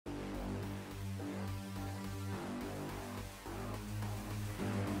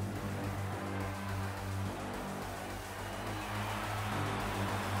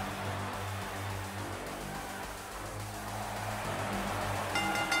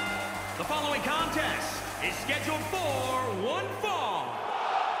The following contest is scheduled for one fall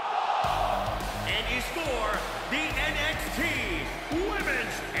and is for the NXT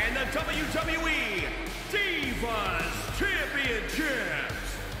Women's and the WWE Divas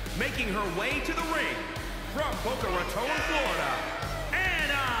Championships. Making her way to the ring from Boca Raton, Florida,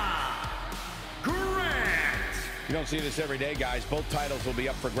 Ariana Grande. You don't see this every day, guys. Both titles will be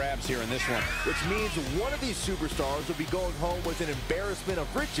up for grabs here in this one. Which means one of these superstars will be going home with an embarrassment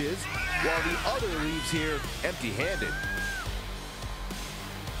of riches, while the other leaves here empty-handed.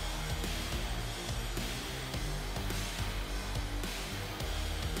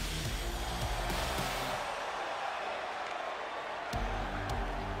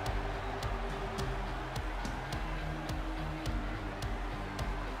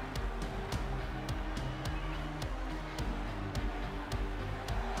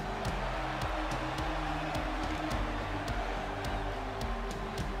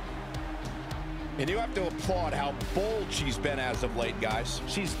 And you have to applaud how bold she's been as of late, guys.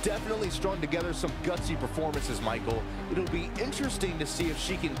 She's definitely strung together some gutsy performances, Michael. It'll be interesting to see if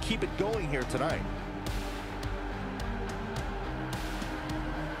she can keep it going here tonight.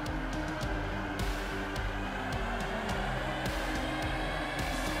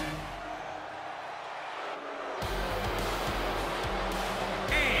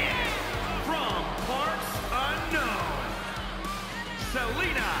 And from parts unknown,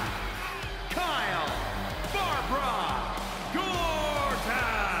 Selena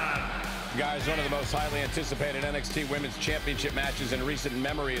Guys, one of the most highly anticipated NXT Women's Championship matches in recent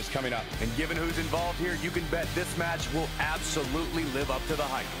memory is coming up. And given who's involved here, you can bet this match will absolutely live up to the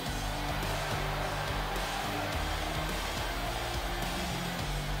hype.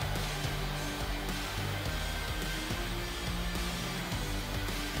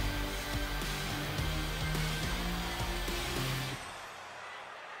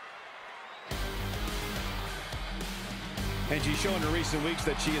 And she's shown in recent weeks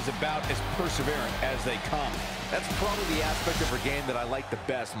that she is about as perseverant as they come. That's probably the aspect of her game that I like the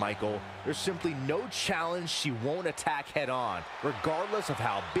best, Michael. There's simply no challenge she won't attack head on, regardless of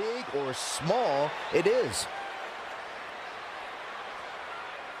how big or small it is.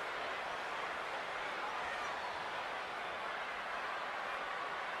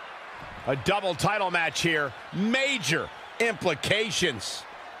 A double title match here. Major implications.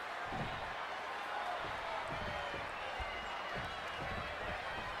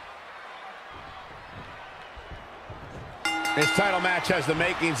 This title match has the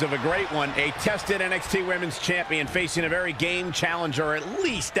makings of a great one. A tested NXT Women's Champion facing a very game challenger. Or at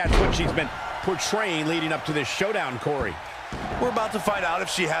least that's what she's been portraying leading up to this showdown, Corey. We're about to find out if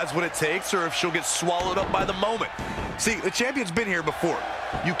she has what it takes or if she'll get swallowed up by the moment. See, the champion's been here before.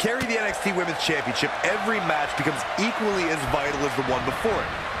 You carry the NXT Women's Championship, every match becomes equally as vital as the one before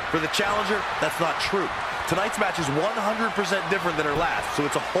it. For the challenger, that's not true. Tonight's match is 100% different than her last, so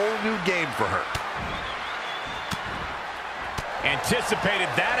it's a whole new game for her. Anticipated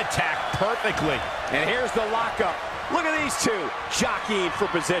that attack perfectly. And here's the lockup. Look at these two jockeying for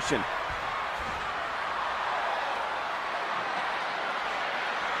position.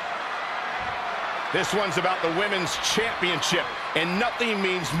 This one's about the Women's Championship, and nothing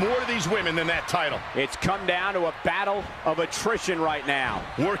means more to these women than that title. It's come down to a battle of attrition right now.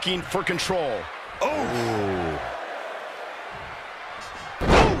 Working for control. Oh!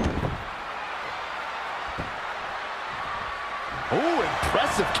 Oh,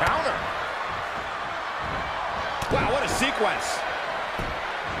 impressive counter. Wow, what a sequence.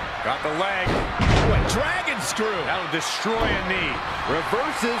 Got the leg. Oh, a dragon screw. That'll destroy a knee.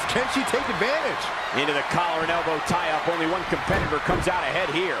 Reverses. Can she take advantage? Into the collar and elbow tie-up. Only one competitor comes out ahead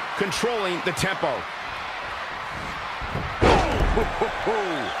here. Controlling the tempo.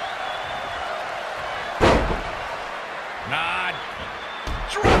 Nod.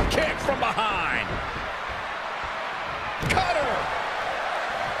 Drop kick from behind. Cutter.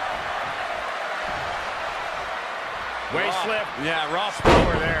 Waist slip. Yeah, Ross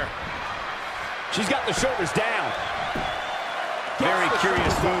power there. She's got the shoulders down. Very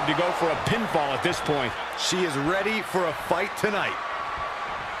curious move to go for a pinfall at this point. She is ready for a fight tonight.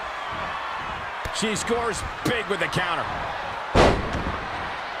 She scores big with the counter.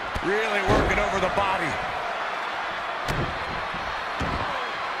 Really working over the body.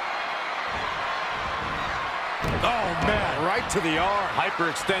 Oh, man, right to the arm.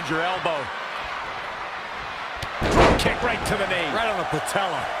 Hyperextend your elbow. Kick right to the knee. Right on the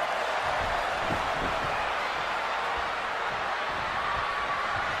patella.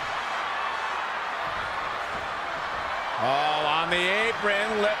 Oh, on the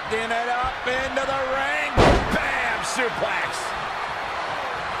apron, lifting it up into the ring. Bam! Suplex.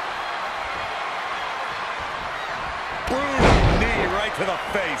 to the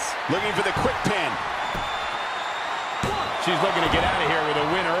face. Looking for the quick pin. She's looking to get out of here with a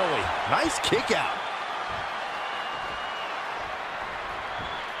win early. Nice kick out.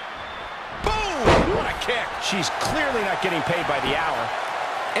 Boom! What a kick. She's clearly not getting paid by the hour.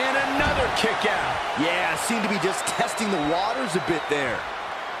 And another kick out. Yeah, seemed to be just testing the waters a bit there.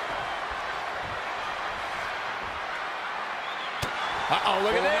 Uh-oh,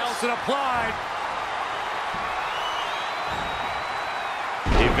 look at this. Nelson applied.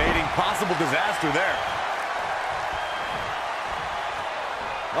 Evading possible disaster there.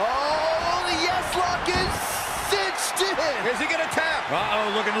 Oh, the yes lock is cinched in. Is he going to tap?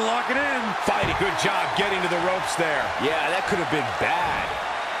 Uh-oh, looking to lock it in. Fighting, good job getting to the ropes there. Yeah, that could have been bad.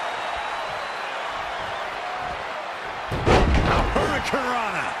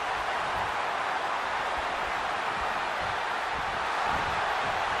 Hurricanrana.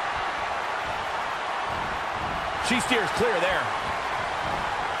 She steers clear there.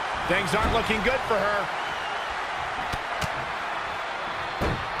 Things aren't looking good for her.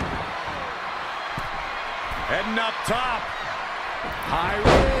 Heading up top. High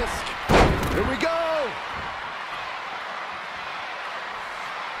risk. Here we go.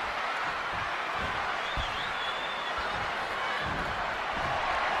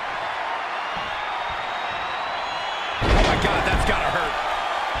 Oh my God, that's gotta hurt.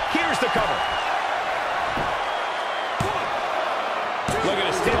 Here's the cover. Looking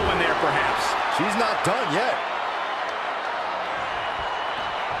to steal one there, perhaps. She's not done yet.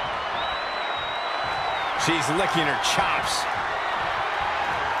 She's licking her chops.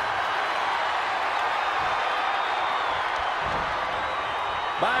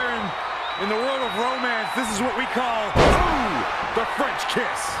 Byron, in the world of romance, this is what we call the French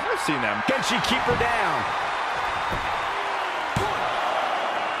kiss. I've seen them. Can she keep her down? 1,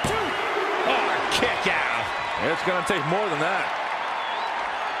 2. Oh, kick out. It's going to take more than that.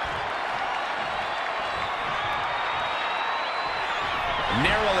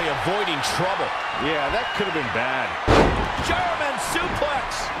 Narrowly avoiding trouble. Yeah, that could have been bad. German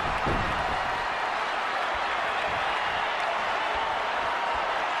suplex.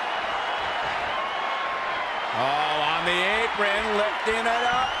 Oh, on the apron, lifting it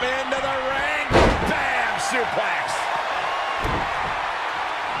up into the ring. Bam! Suplex.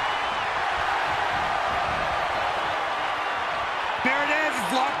 There it is.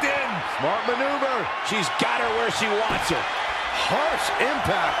 It's locked in. Smart maneuver. She's got her where she wants her. Harsh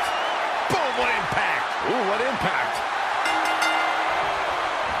impact. Boom, what impact. Ooh, what impact.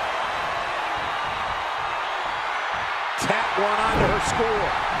 Tap one onto her score.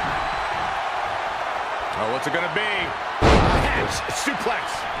 Oh, what's it going to be? Catch, suplex.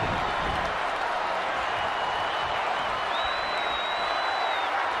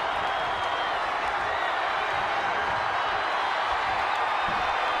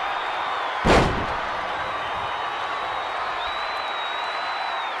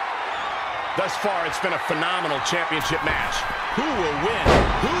 Thus far, it's been a phenomenal championship match. Who will win?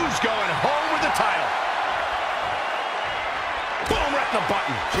 Who's going home with the title? Boom, right in the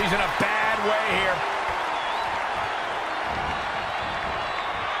button. She's in a bad way here.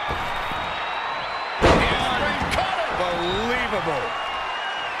 Unbelievable.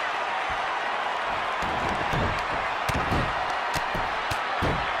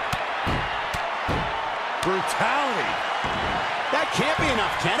 Brutality. That can't be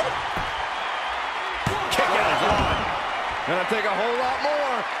enough, can it? Kick out is on. Gonna take a whole lot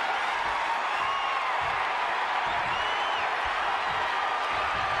more.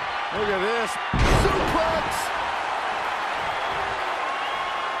 Look at this. Suplex!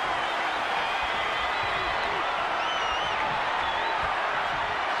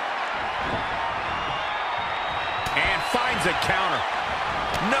 And finds a counter.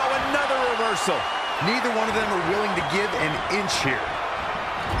 No, another reversal. Neither one of them are willing to give an inch here.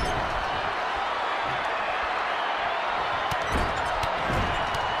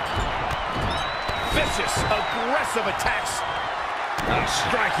 Vicious, aggressive attacks. A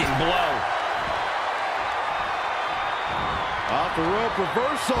striking blow. Off the rope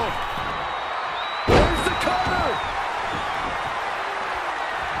reversal. There's the cover.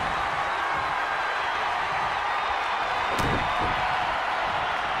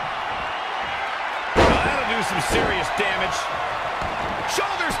 That'll do some serious damage.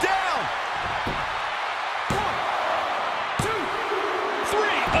 Shoulders down. 1, 2, 3.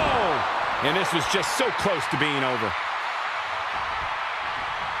 Oh! And this was just so close to being over.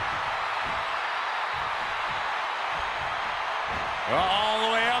 All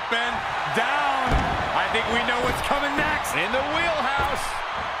the way up and down. I think we know what's coming next. In the wheelhouse.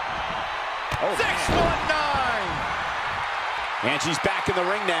 Oh, 619. And she's back in the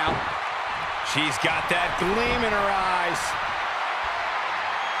ring now. She's got that gleam in her eyes.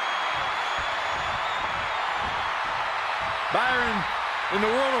 Byron, in the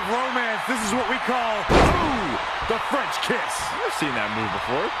world of romance, this is what we call, ooh, the French kiss. I've seen that move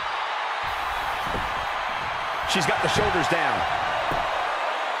before. She's got the shoulders down.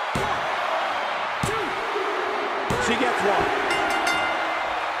 1, 2. She gets one.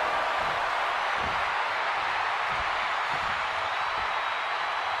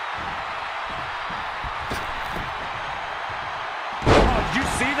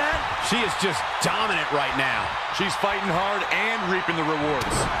 See that? She is just dominant right now. She's fighting hard and reaping the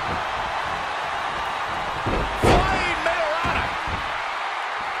rewards. Flying Mariana.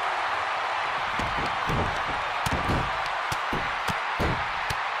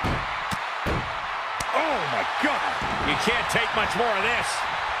 Oh, my God. You can't take much more of this.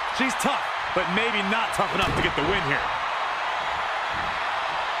 She's tough, but maybe not tough enough to get the win here.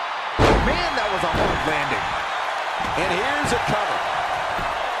 Man, that was a hard landing. And here's a cover.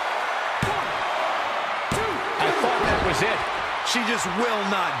 That was it. She just will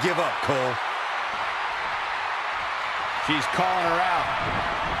not give up, Cole. She's calling her out.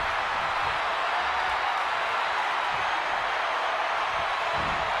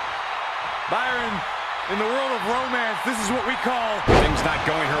 Byron, in the world of romance, this is what we call... Things not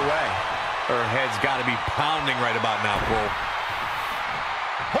going her way. Her head's got to be pounding right about now, Cole.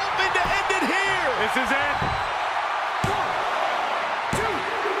 Hoping to end it here. This is it. 1,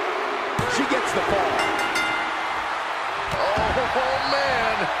 2. She gets the fall. Oh,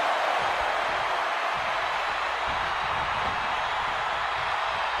 man.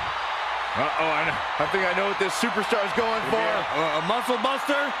 Uh-oh, I think I know what this superstar's going for. A muscle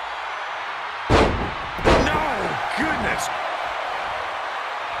buster? No! Goodness!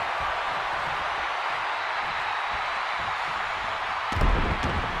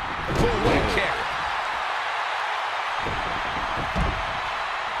 Full leg kick.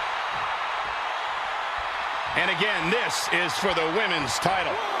 And again, this is for the women's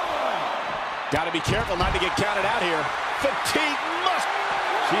title. Got to be careful not to get counted out here. Fatigue must...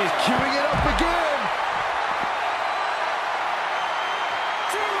 She's queuing it up again.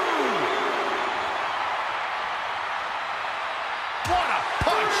 2. What a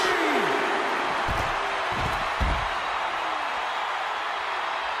punch!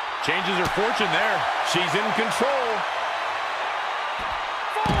 Changes her fortune there. She's in control.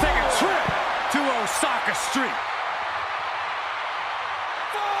 Take a trip to Osaka Street.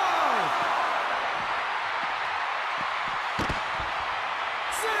 5,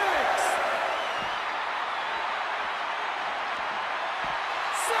 6,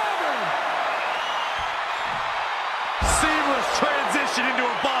 7. Seamless transition into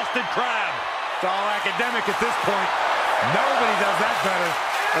a Boston Crab. It's all academic at this point. Nobody does that better.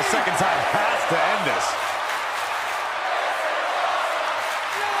 A second time has to end this.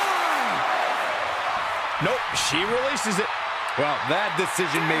 9. Nope, she releases it. Well, that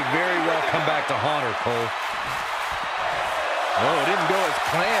decision may very well come back to haunt her, Cole. Oh, it didn't go as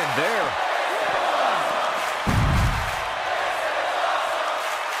planned there.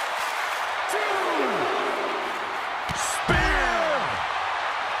 2. Spear.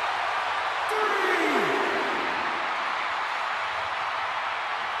 3.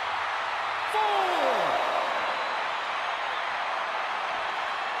 4.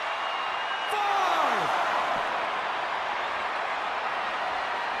 5.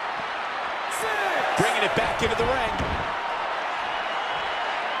 6. Bringing it back into the ring.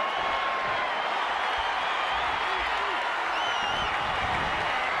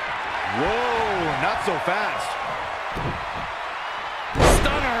 Whoa, not so fast.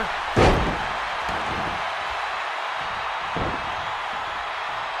 Stunner.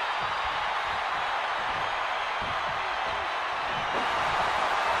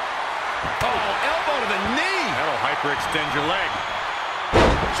 Oh, elbow to the knee. That'll hyperextend your leg.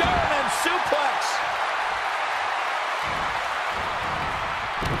 German suplex.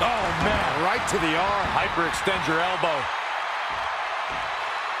 Oh, man, right to the arm. Hyperextend your elbow.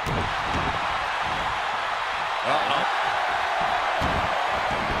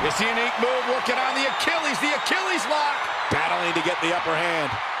 This unique move working on the Achilles lock. Battling to get the upper hand.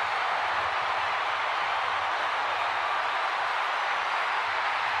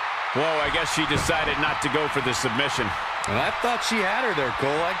 Whoa, I guess she decided not to go for the submission. And I thought she had her there,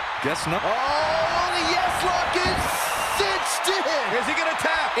 Cole. I guess not. Oh, the yes lock is cinched in. Is he going to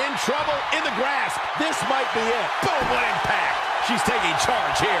tap? In trouble, in the grasp. This might be it. Boom, what impact. She's taking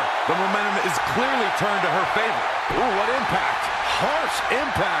charge here. The momentum is clearly turned to her favor. Ooh, what impact. Harsh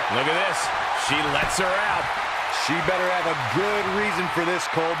impact. Look at this. She lets her out. She better have a good reason for this,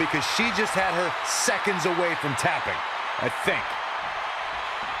 Cole, because she just had her seconds away from tapping, I think.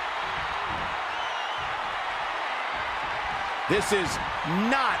 This is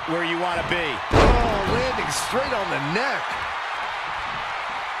not where you want to be. Oh, landing straight on the neck.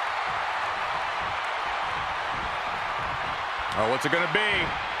 Oh, what's it gonna be?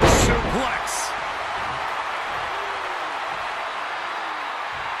 Suplex.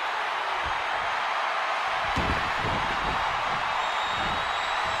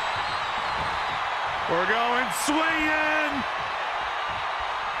 We're going swinging.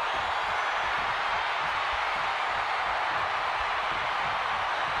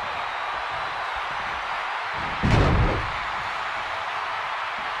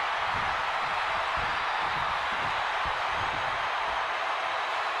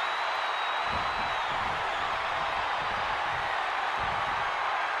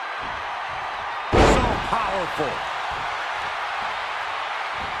 Powerful.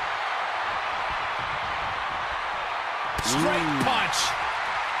 Straight punch.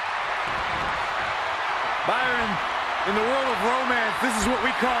 Byron, in the world of romance, this is what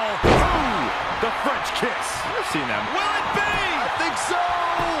we call the French kiss. I've seen them. Will it be? I think so.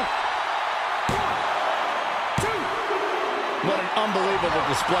 1, 2. What an unbelievable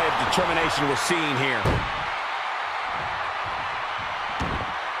display of determination we're seeing here.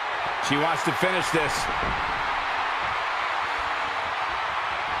 She wants to finish this.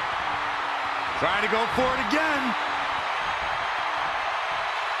 Trying to go for it again.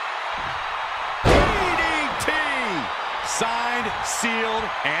 DDT! Signed, sealed,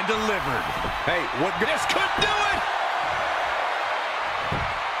 and delivered. Hey, what? This could do it!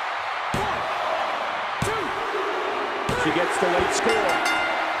 1, 2. She gets the late score.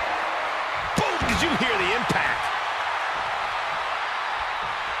 Boom! Did you hear the impact?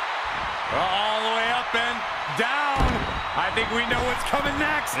 All the way up and down. I think we know what's coming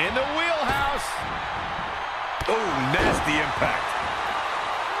next. In the wheelhouse. Oh, nasty impact.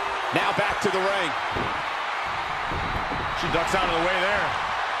 Now back to the ring. She ducks out of the way there.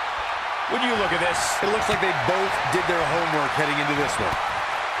 Would you look at this? It looks like they both did their homework heading into this one.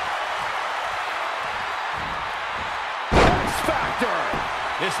 X Factor.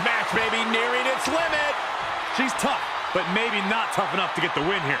 This match may be nearing its limit. She's tough, but maybe not tough enough to get the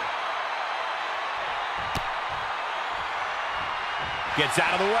win here. Gets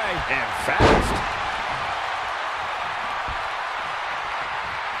out of the way. And fast.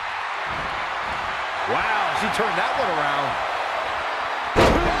 Wow, she turned that one around.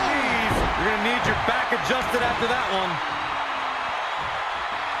 Jeez, you're going to need your back adjusted after that one.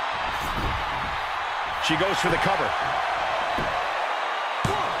 She goes for the cover.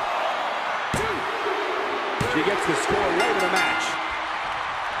 1, 2. She gets the score late in the match.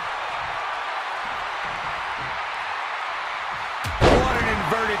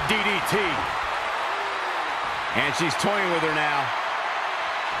 Inverted DDT. And she's toying with her now.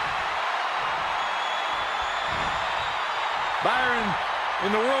 Byron,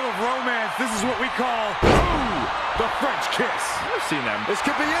 in the world of romance, this is what we call the French kiss. I've seen them. This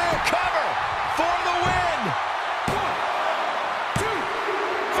could be it. Cover for the win. 1, 2, 3.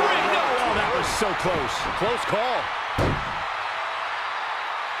 No, oh, that was so close. Close call.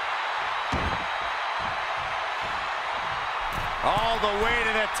 All the way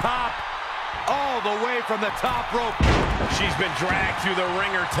to the top. All the way from the top rope. She's been dragged through the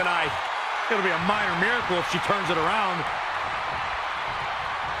ringer tonight. It'll be a minor miracle if she turns it around.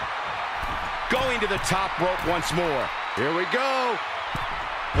 Going to the top rope once more. Here we go.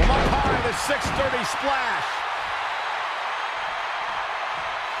 From up high, the 630 splash.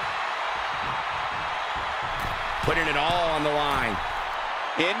 Putting it all on the line.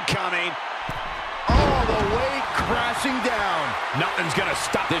 Incoming. All the way crashing down. Nothing's gonna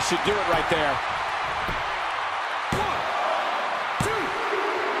stop. This should do it right there. 1, 2.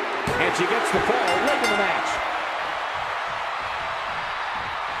 And she gets the fall late in the match.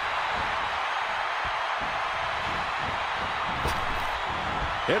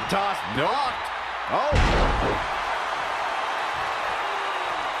 Hip toss, blocked. Oh.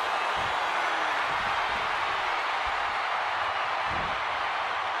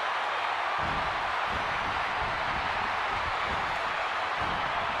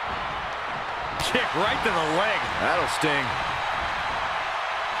 Kick right to the leg. That'll sting.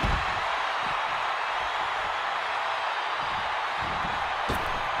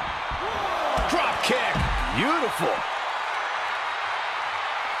 Drop kick. Beautiful.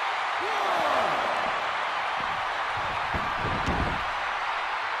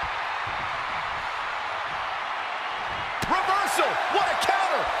 Reversal. What a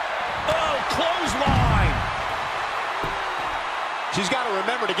counter. Oh, clothesline.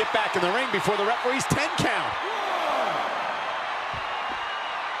 remember to get back in the ring before the referee's 10 count.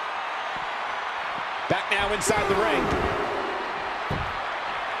 Back now inside the ring.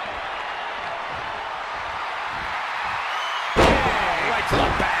 Right to the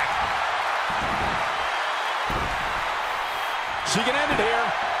back. She can end it here.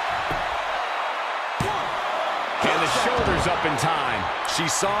 And the shoulder's up in time. She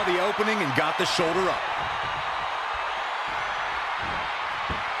saw the opening and got the shoulder up.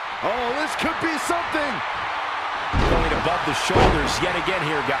 Oh, this could be something. Going above the shoulders yet again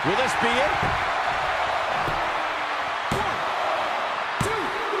here, guys. Will this be it?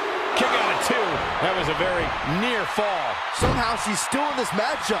 Kick out of 2. That was a very near fall. Somehow she's still in this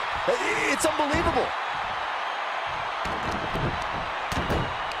matchup. It's unbelievable.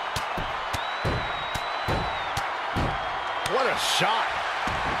 What a shot.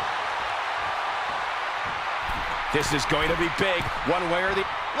 This is going to be big, one way or the...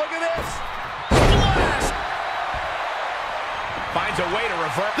 Look at this! Splash! Finds a way to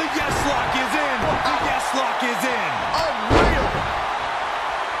revert. The yes lock is in! The yes lock is in! Unreal!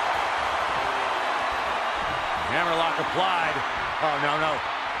 Hammerlock applied. Oh, no, no.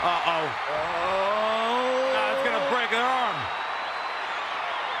 Uh-oh. Oh! It's gonna break an arm.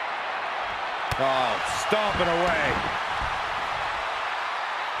 Oh, stomping away.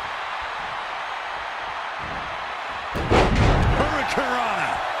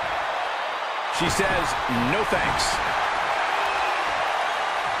 Hurricanrana. She says, no thanks.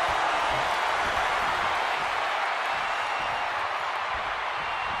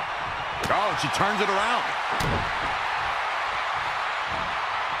 Oh, she turns it around.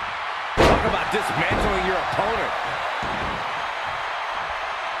 Talk about dismantling your opponent.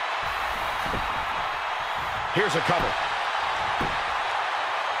 Here's a cover.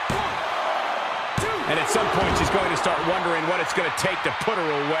 And at some point, she's going to start wondering what it's going to take to put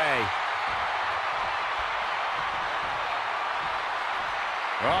her away.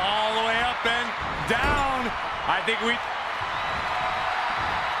 All the way up and down. I think we...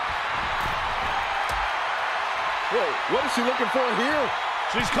 Whoa, what is she looking for here?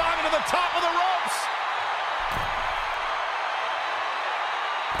 She's climbing to the top of the ropes.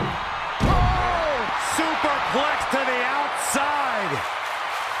 Oh! Superplex to the outside.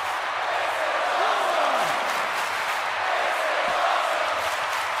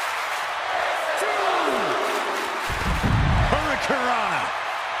 Hurricanrana.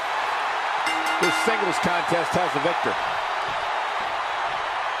 This singles contest has the victor.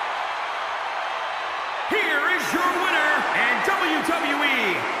 Here is your winner and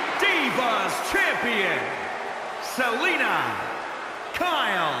WWE Divas Champion, Selena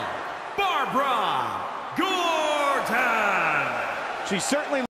Kyle Barbara Gordon. She certainly